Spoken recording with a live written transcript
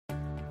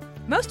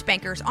Most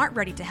bankers aren't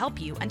ready to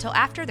help you until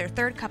after their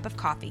third cup of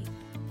coffee.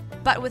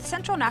 But with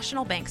Central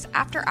National Bank's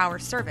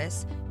after-hours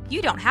service,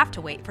 you don't have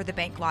to wait for the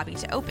bank lobby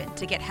to open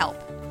to get help.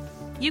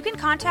 You can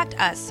contact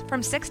us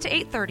from 6 to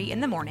 8:30 in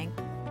the morning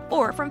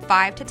or from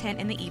 5 to 10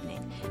 in the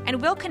evening,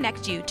 and we'll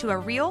connect you to a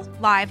real,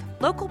 live,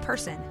 local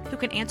person who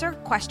can answer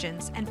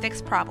questions and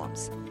fix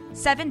problems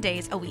 7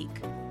 days a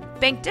week.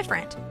 Bank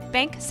different.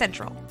 Bank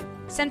Central.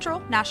 Central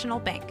National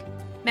Bank.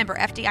 Member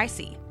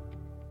FDIC.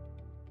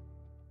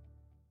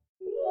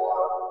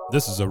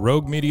 This is a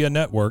Rogue Media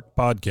Network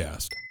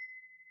podcast.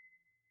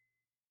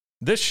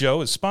 This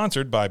show is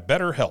sponsored by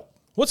BetterHelp.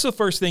 What's the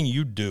first thing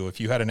you'd do if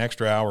you had an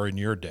extra hour in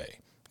your day?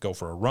 Go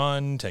for a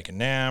run, take a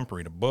nap,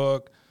 read a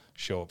book,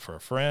 show up for a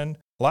friend?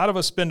 A lot of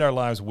us spend our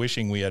lives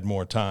wishing we had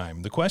more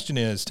time. The question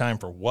is, time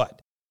for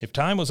what? If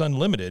time was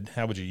unlimited,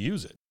 how would you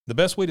use it? The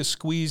best way to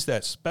squeeze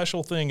that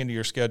special thing into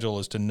your schedule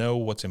is to know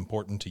what's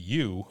important to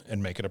you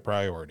and make it a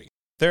priority.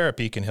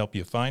 Therapy can help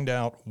you find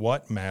out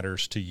what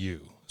matters to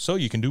you, so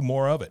you can do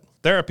more of it.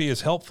 Therapy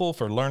is helpful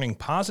for learning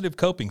positive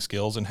coping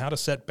skills and how to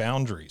set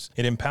boundaries.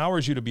 It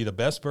empowers you to be the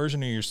best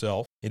version of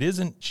yourself. It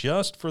isn't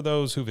just for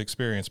those who've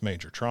experienced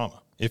major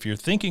trauma. If you're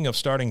thinking of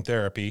starting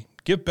therapy,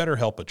 give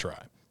BetterHelp a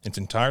try. It's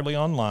entirely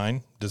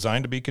online,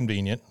 designed to be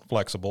convenient,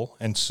 flexible,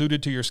 and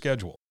suited to your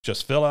schedule.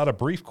 Just fill out a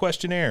brief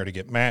questionnaire to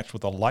get matched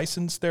with a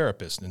licensed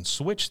therapist and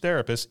switch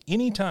therapists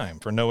anytime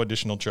for no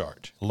additional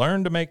charge.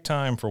 Learn to make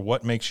time for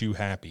what makes you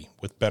happy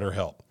with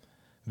BetterHelp.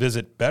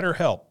 Visit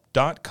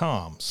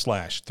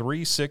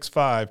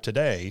BetterHelp.com/365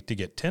 today to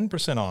get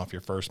 10% off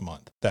your first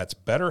month. That's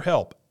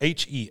BetterHelp,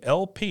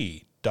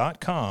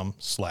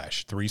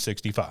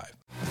 HELP.com/365.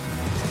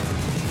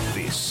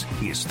 This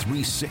is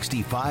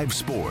 365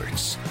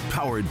 Sports,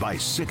 powered by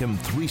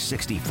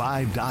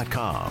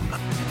SicEm365.com.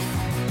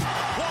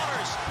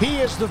 He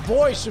is the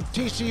voice of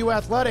TCU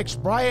Athletics.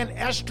 Brian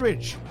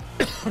Estridge,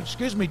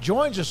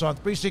 joins us on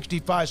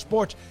 365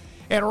 Sports.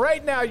 And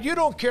right now, you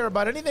don't care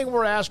about anything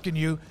we're asking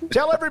you.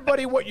 Tell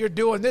everybody what you're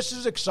doing. This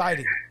is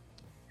exciting.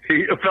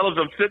 Hey, fellas,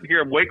 I'm sitting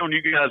here. I'm waiting on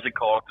you guys to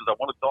call because I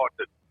want to talk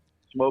to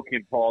Smokey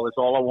and Paul. That's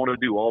all I want to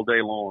do all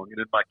day long. And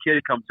then my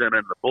kid comes in out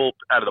of the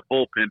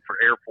bullpen for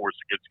Air Force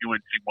against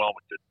UNC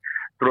Wilmington,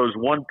 throws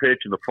one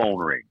pitch, and the phone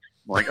rings.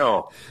 I'm like,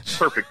 oh,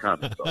 perfect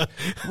time to talk.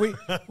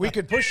 we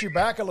could push you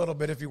back a little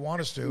bit if you want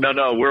us to.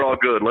 No, we're all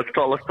good. Let's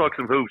talk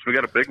some hoops. We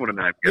got a big one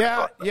tonight.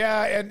 Yeah,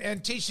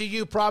 and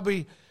TCU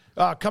probably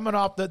coming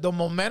off the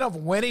momentum of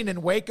winning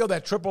in Waco,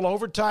 that triple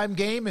overtime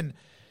game, and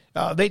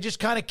they just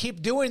kind of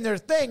keep doing their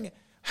thing.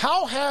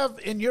 How have,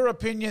 in your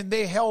opinion,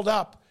 they held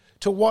up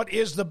to what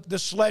is the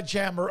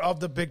sledgehammer of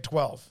the Big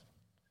 12?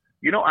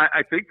 You know,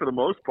 I think for the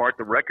most part,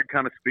 the record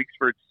kind of speaks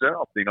for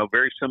itself. You know,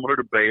 very similar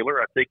to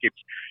Baylor. I think it's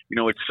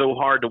so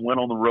hard to win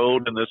on the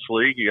road in this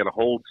league. You got to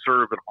hold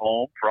serve at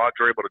home. Frogs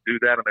are able to do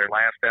that in their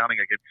last outing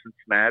against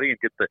Cincinnati and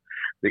get the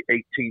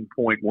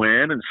 18-point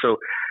win. And so,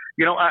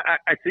 you know,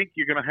 I think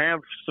you're going to have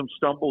some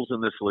stumbles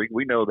in this league.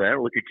 We know that.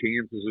 Look at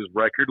Kansas's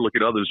record. Look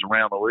at others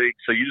around the league.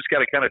 So you just got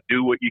to kind of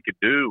do what you can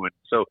do. And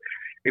so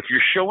if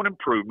you're showing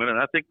improvement, and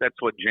I think that's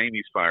what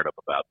Jamie's fired up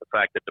about, the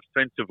fact that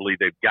defensively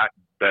they've gotten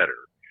better.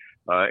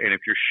 And if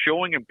you're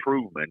showing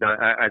improvement,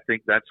 I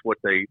think that's what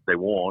they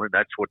want, and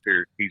that's what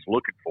he's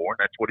looking for, and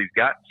that's what he's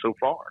gotten so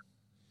far.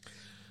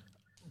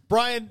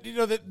 Brian, you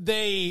know that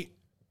they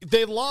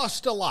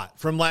lost a lot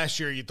from last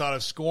year. You thought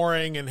of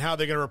scoring and how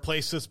they're going to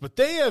replace this, but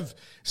they have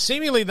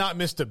seemingly not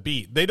missed a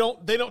beat. They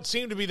don't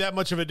seem to be that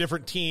much of a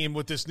different team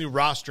with this new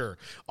roster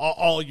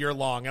all year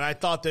long. And I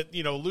thought that,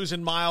 you know,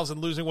 losing Miles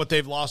and losing what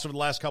they've lost over the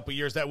last couple of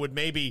years, that would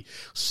maybe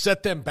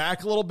set them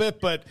back a little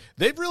bit. But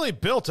they've really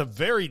built a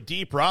very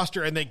deep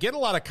roster, and they get a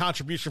lot of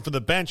contribution from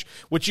the bench,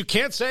 which you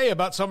can't say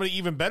about some of the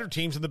even better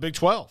teams in the Big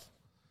 12.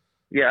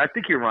 Yeah, I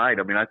think you're right.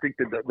 I mean, I think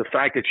that the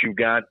fact that you've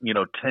got,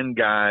 10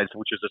 guys,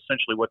 which is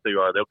essentially what they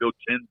are, they'll go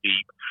 10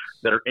 deep,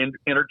 that are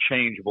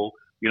interchangeable.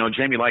 You know,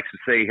 Jamie likes to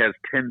say he has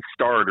 10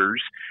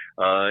 starters,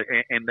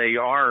 and they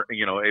are,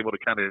 able to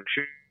kind of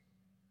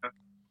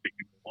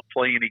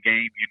play any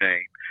game you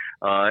name.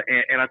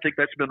 And I think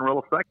that's been real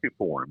effective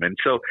for him. And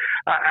so,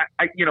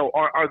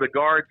 are the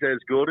guards as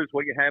good as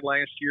what you had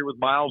last year with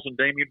Miles and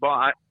Damian Ball?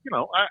 I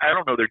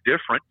don't know. They're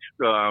different.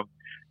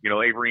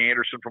 Avery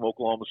Anderson from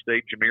Oklahoma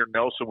State, Jameer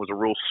Nelson was a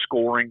real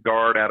scoring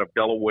guard out of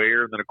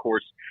Delaware. And then, of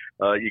course,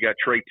 you got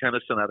Trey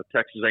Tennyson out of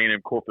Texas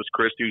A&M Corpus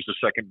Christi, who's the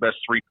second best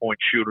three-point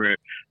shooter in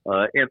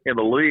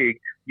the league.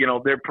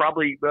 They're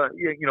probably,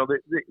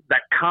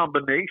 that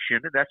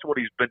combination, and that's what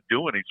he's been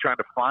doing. He's trying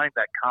to find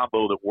that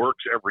combo that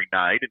works every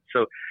night. And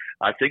so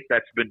I think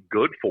that's been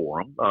good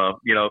for him,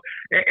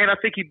 and I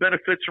think he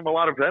benefits from a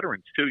lot of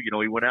veterans too.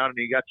 He went out and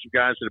he got some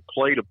guys that have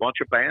played a bunch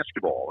of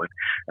basketball,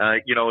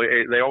 and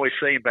they always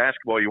say in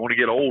basketball you want to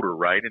get older,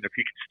 right? And if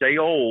you can stay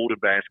old in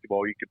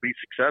basketball, you can be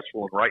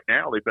successful. And right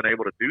now they've been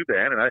able to do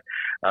that, and I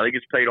think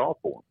it's paid off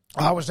for him.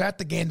 I was at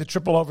the game, the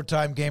triple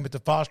overtime game at the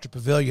Foster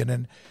Pavilion,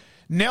 and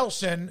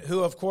Nelson,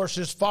 who of course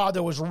his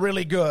father was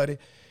really good,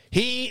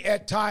 he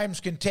at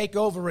times can take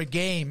over a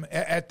game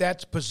at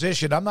that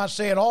position. I'm not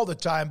saying all the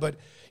time, but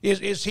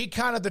is he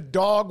kind of the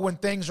dog when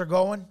things are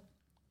going?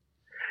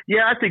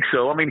 Yeah, I think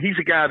so. I mean, he's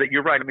a guy that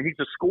you're right. I mean, he's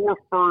a score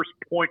first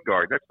point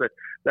guard. That's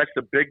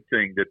the big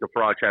thing that the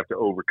Frogs have to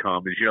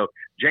overcome. Is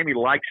Jamie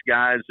likes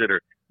guys that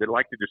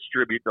like to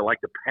distribute, that like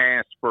to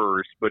pass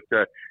first, but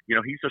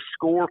he's a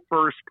score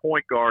first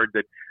point guard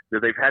that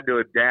they've had to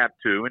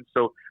adapt to, and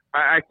so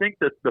I think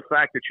that the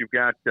fact that you've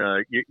got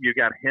you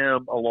got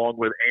him along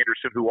with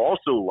Anderson, who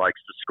also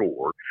likes to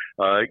score,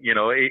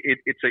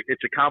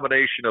 it's a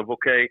combination of,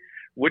 okay,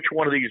 which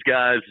one of these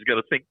guys is going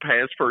to think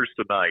pass first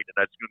tonight, and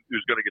that's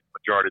who's going to get the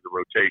majority of the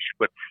rotation.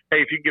 But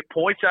hey, if you can get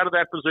points out of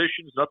that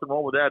position, there's nothing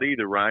wrong with that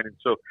either, right? And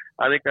so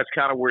I think that's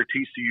kind of where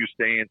TCU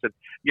stands. And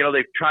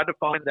they've tried to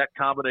find that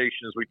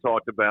combination, as we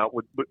talked about,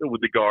 with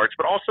the guards,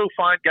 but also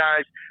find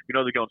guys.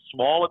 They're going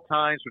small at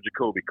times with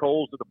Jacoby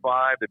Coles at the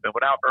 5. They've been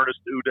without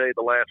Ernest Uday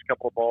the last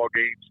couple of ball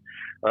games.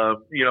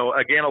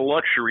 Again, a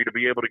luxury to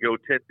be able to go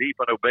 10 deep.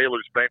 I know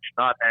Baylor's bench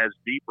not as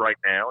deep right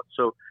now, and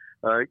so.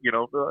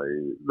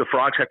 The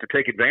Frogs have to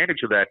take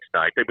advantage of that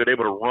tonight. They've been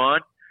able to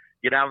run,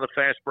 get out of the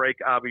fast break.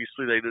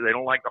 Obviously, they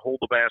don't like to hold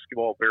the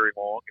basketball very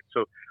long, and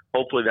so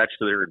hopefully that's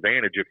to their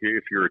advantage if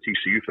you're a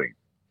TCU fan.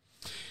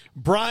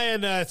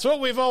 Brian, it's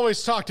what we've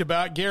always talked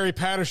about, Gary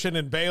Patterson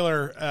and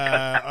Baylor,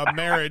 a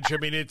marriage. I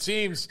mean, it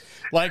seems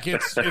like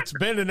it's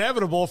been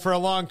inevitable for a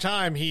long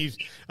time. He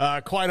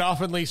quite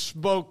oftenly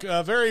spoke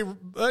very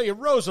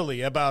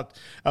rosily about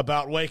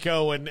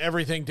Waco and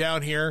everything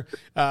down here.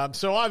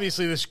 So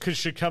obviously this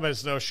should come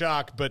as no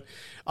shock. But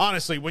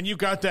honestly, when you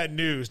got that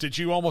news, did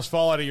you almost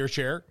fall out of your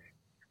chair?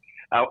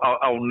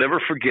 I'll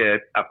never forget.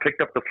 I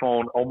picked up the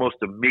phone almost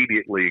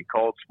immediately and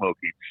called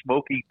Smokey.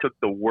 Smokey took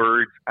the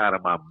words out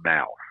of my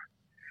mouth.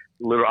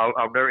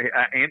 Literally,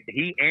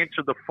 he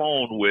answered the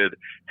phone with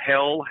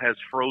 "Hell has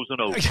frozen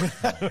over."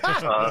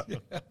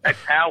 That's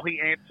how he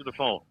answered the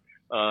phone.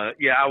 I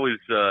was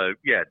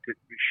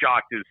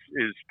shocked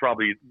is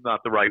probably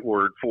not the right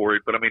word for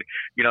it, but I mean,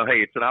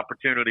 hey, it's an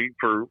opportunity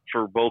for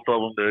both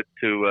of them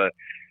to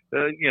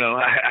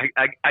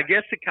I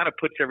guess it kind of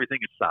puts everything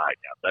aside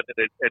now.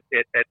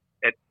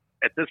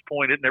 At this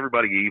point, isn't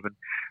everybody even?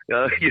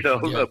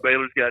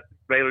 Baylor's got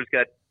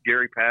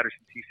Gary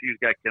Patterson, TCU's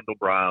got Kendall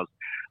Browse.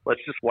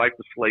 Let's just wipe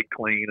the slate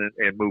clean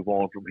and move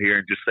on from here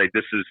and just say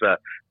this is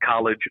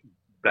college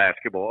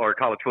basketball or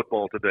college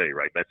football today,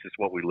 right? That's just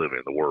what we live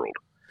in the world.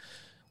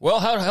 Well,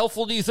 how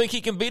helpful do you think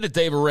he can be to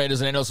Dave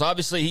Aranda's? And I know, so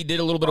obviously he did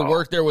a little bit of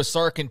work there with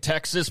Sark in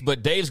Texas,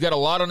 but Dave's got a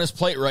lot on his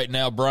plate right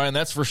now, Brian,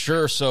 that's for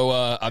sure.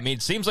 So,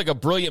 it seems like a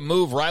brilliant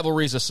move,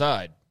 rivalries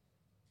aside.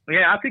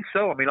 Yeah, I think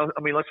so. I mean,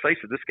 let's face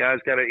it. This guy's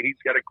got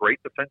a great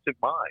defensive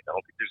mind. I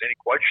don't think there's any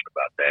question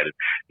about that. And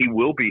he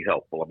will be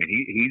helpful. I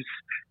mean,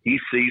 he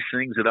sees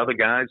things that other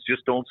guys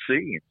just don't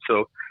see. And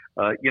so,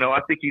 I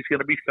think he's going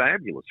to be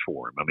fabulous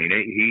for him. I mean,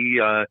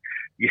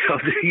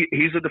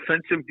 he's a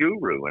defensive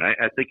guru, and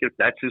I think if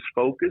that's his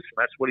focus, and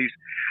that's what he's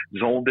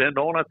zoned in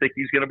on, I think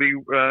he's going to be,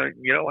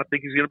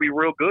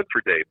 real good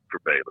for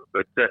Baylor.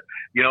 But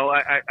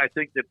I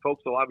think that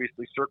folks will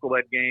obviously circle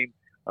that game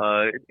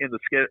on the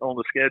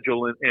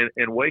schedule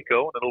in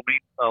Waco, and it'll mean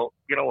a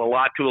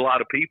lot to a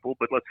lot of people.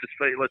 But let's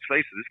face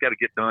it, it's got to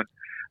get done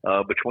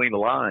between the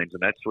lines,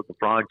 and that's what the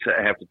Frogs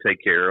have to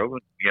take care of.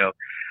 And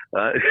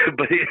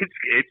but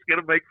it's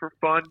going to make for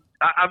fun.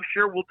 I'm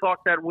sure we'll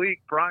talk that week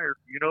prior.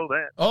 You know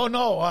that. Oh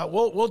no,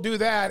 we'll do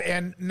that.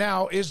 And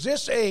now, is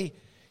this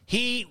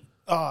he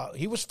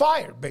was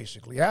fired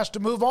basically, has to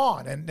move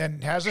on,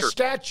 and has a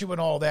statue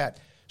and all that.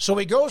 So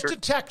he goes to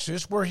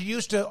Texas where he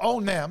used to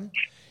own them.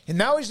 And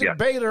now he's at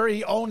Baylor.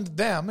 He owned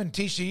them, and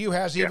TCU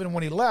has even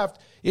when he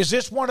left. Is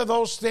this one of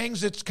those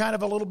things that's kind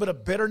of a little bit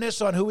of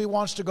bitterness on who he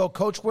wants to go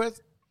coach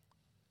with?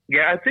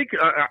 Yeah, I think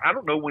I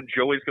don't know when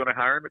Joey's going to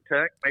hire him at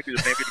Tech. Maybe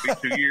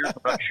it'll be 2 years.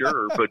 I'm not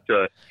sure, but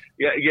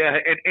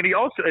and he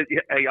also,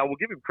 hey, I will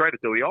give him credit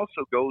though. He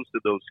also goes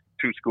to those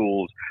two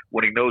schools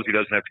when he knows he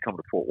doesn't have to come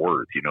to Fort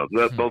Worth.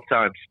 Both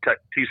times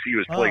TCU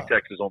has played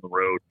Texas on the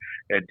road,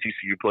 and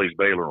TCU plays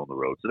Baylor on the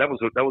road. So that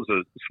was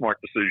a smart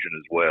decision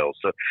as well.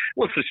 So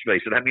let's just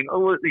face it. I mean,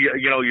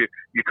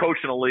 you coach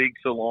in a league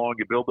so long,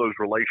 you build those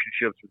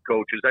relationships with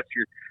coaches. That's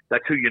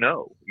who you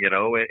know,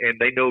 and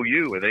they know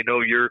you, and they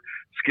know your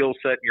skill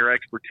set and your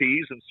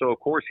expertise, and so of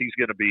course he's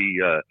going to be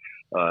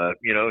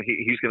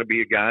he's going to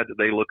be a guy that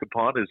they look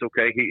upon as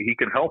okay, he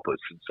can help us.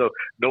 And so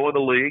knowing the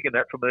league and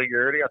that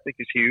familiarity, I think,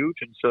 is huge.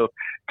 And so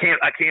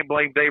I can't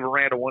blame Dave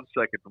Aranda 1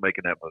 second for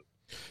making that move.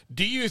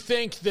 Do you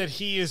think that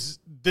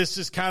this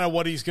is kind of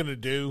what he's going to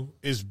do,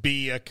 is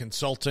be a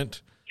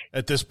consultant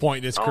at this point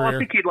in his career? I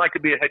think he'd like to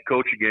be a head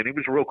coach again. He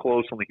was real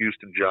close on the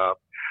Houston job.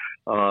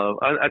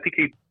 I think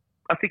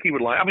he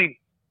would like. I mean,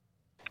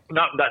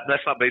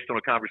 that's not based on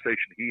a conversation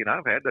he and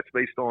I've had. That's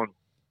based on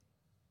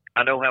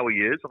I know how he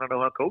is, and I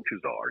know how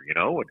coaches are,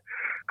 and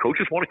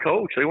coaches want to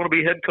coach. They want to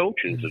be head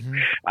coaches. Mm-hmm.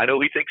 And I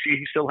know he thinks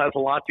he still has a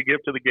lot to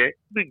give to the game,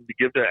 to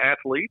give to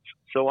athletes.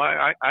 So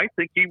I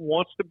think he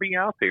wants to be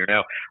out there.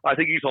 Now, I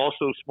think he's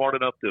also smart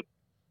enough to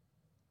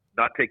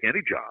not take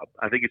any job.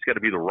 I think it's got to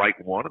be the right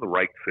one and the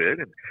right fit.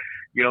 And,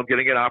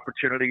 getting an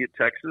opportunity at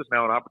Texas,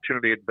 now an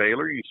opportunity at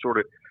Baylor, you sort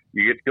of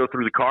you get to go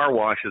through the car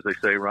wash, as they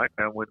say, right?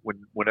 And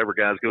whenever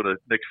guys go to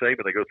Nick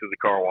Saban, they go through the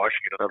car wash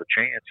and get another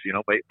chance. You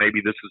know,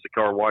 maybe this is the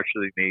car wash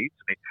that he needs,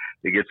 and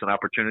he gets an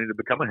opportunity to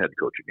become a head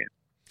coach again.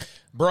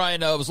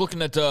 Brian, I was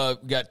looking at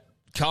got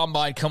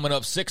Combine coming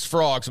up, 6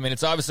 frogs. I mean,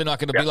 it's obviously not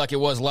going to be like it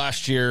was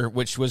last year,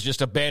 which was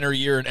just a banner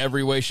year in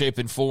every way, shape,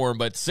 and form,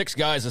 but 6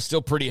 guys is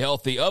still pretty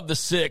healthy. Of the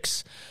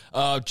 6,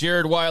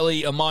 Jared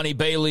Wiley, Amani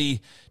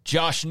Bailey,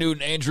 Josh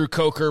Newton, Andrew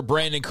Coker,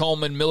 Brandon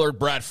Coleman, Millard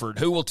Bradford.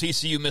 Who will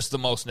TCU miss the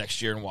most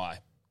next year and why?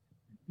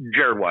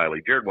 Jared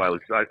Wiley,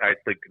 I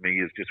think to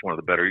me is just one of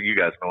the better. You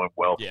guys know him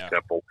well from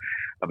Temple.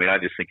 I mean, I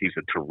just think he's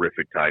a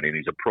terrific tight end.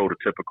 He's a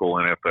prototypical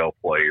NFL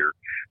player.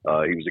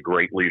 He was a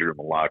great leader in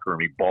the locker room.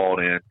 He bought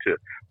into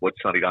what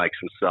Sonny Dykes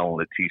was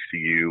selling at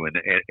TCU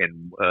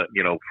and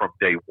you know, from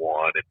day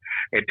one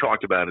and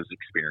talked about his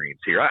experience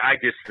here. I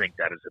just think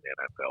that is an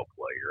NFL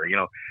player. You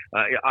know,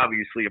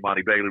 obviously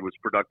Amani Bailey was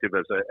productive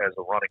as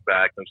a running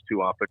back. Those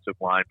 2 offensive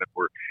linemen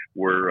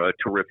were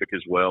terrific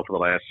as well for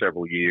the last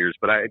several years.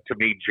 But to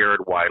me,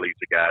 Jared Wiley's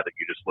a guy that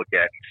you just look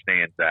at and he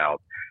stands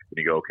out and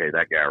you go, okay,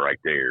 that guy right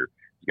there.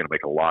 He's going to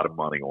make a lot of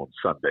money on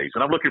Sundays.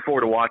 And I'm looking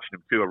forward to watching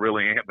him, too. I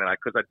really am,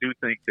 because I do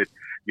think that,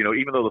 you know,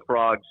 even though the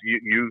Frogs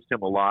used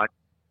him a lot,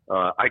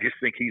 I just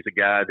think he's a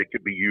guy that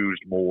could be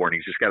used more, and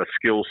he's just got a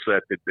skill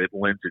set that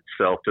lends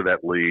itself to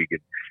that league. And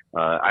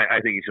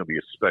I think he's going to be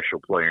a special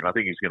player, and I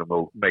think he's going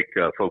to make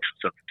folks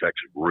in Central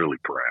Texas really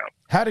proud.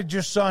 How did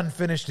your son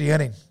finish the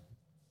inning?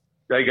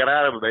 They got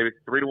out of it, baby.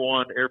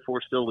 3-1. Air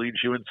Force still leads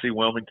UNC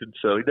Wilmington.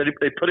 So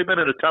they put him in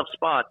a tough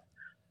spot.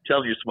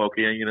 Telling you,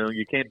 Smokey, you know,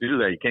 you can't do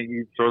that.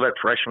 You throw that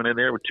freshman in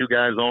there with 2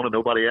 guys on and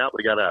nobody out,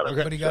 but he got out of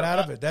it. But he got out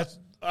of it.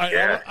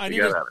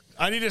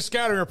 I need a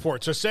scouting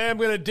report. So say I'm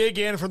going to dig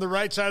in from the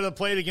right side of the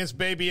plate against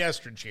baby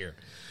Estridge here.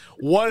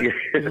 What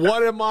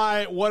am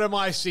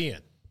I seeing?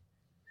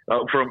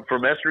 From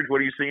Estridge,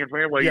 what are you seeing from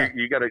him? Well,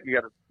 you got a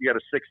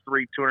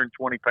 6'3",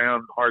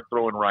 220-pound hard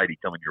throwing righty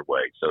coming your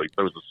way. So he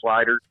throws a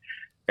slider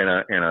and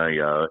a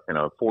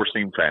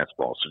 4-seam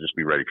fastball. So just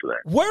be ready for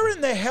that. Where in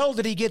the hell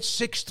did he get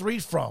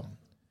 6'3" from?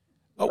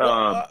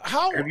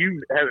 How have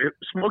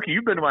Smokey?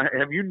 You've been to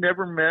have you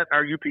never met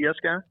our UPS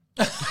guy?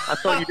 I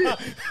thought you did.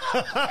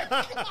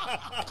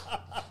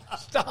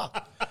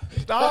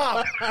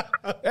 Stop.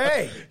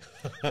 Hey,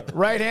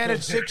 right-handed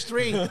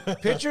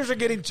 6'3". Pitchers are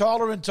getting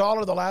taller and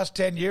taller the last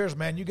 10 years,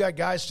 man. You got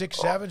guys 6'7",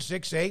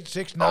 6'8",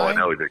 6'9". Oh, I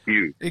know, they're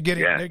huge. They're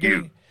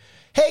getting.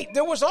 Hey,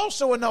 there was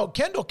also a note.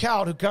 Kendall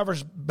Cowd, who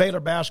covers Baylor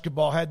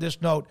basketball, had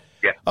this note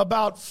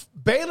about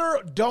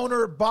Baylor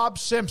donor Bob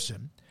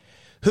Simpson,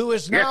 who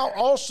is now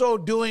also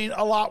doing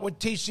a lot with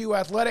TCU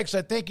Athletics.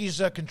 I think he's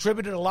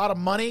contributed a lot of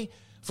money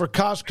for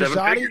Kaz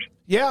Kazadi.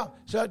 Yeah.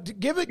 So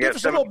give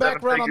us a little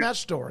background on that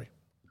story.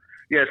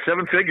 Yeah,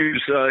 7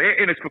 figures,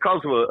 and it's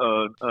because of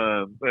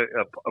a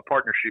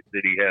partnership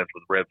that he has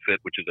with RevFit,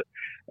 which is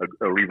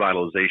a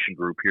revitalization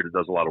group here that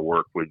does a lot of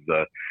work with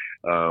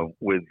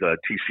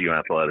TCU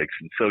Athletics.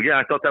 And so,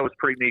 I thought that was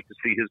pretty neat to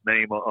see his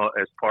name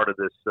as part of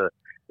this.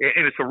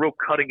 And it's a real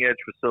cutting-edge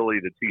facility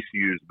that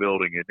TCU is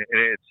building, and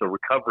it's a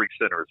recovery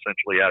center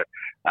essentially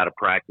out of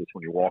practice.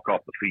 When you walk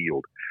off the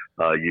field,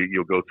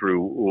 you'll go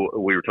through.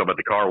 We were talking about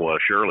the car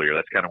wash earlier.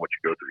 That's kind of what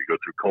you go through. You go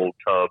through cold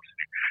tubs.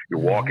 You're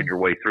walking your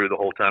way through the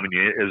whole time, and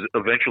you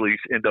eventually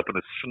end up in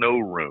a snow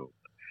room.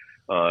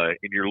 And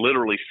you're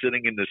literally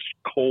sitting in this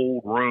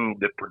cold room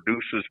that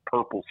produces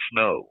purple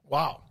snow.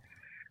 Wow.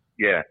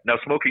 Yeah. Now,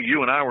 Smokey,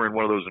 you and I were in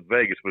one of those in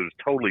Vegas, but it was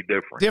totally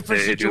different.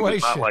 Different situation. It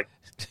was not like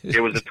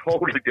it was a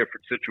totally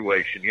different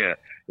situation. Yeah,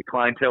 the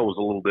clientele was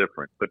a little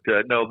different, but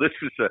no, this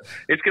is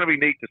it's going to be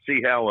neat to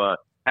see how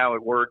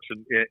it works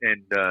and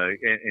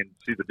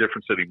see the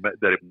difference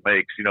that it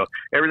makes. You know,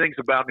 everything's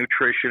about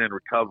nutrition and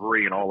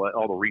recovery and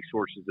all the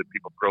resources that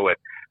people throw at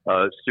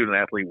student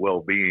athlete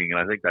well-being, and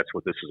I think that's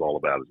what this is all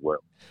about as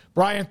well.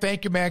 Brian,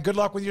 thank you, man. Good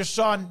luck with your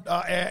son,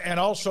 and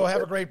also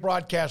have a great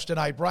broadcast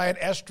tonight. Brian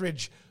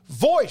Estridge,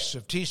 voice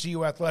of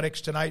TCU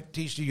Athletics tonight,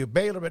 TCU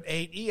Baylor at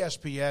 8,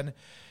 ESPN,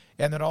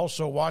 and then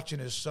also watching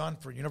his son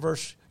for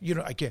the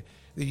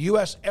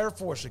U.S. Air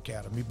Force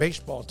Academy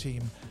baseball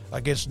team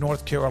against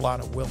North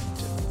Carolina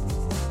Wilmington.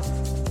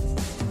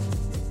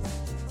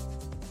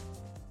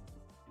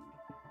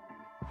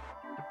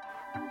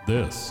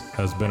 This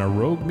has been a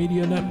Rogue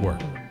Media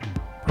Network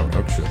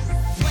production.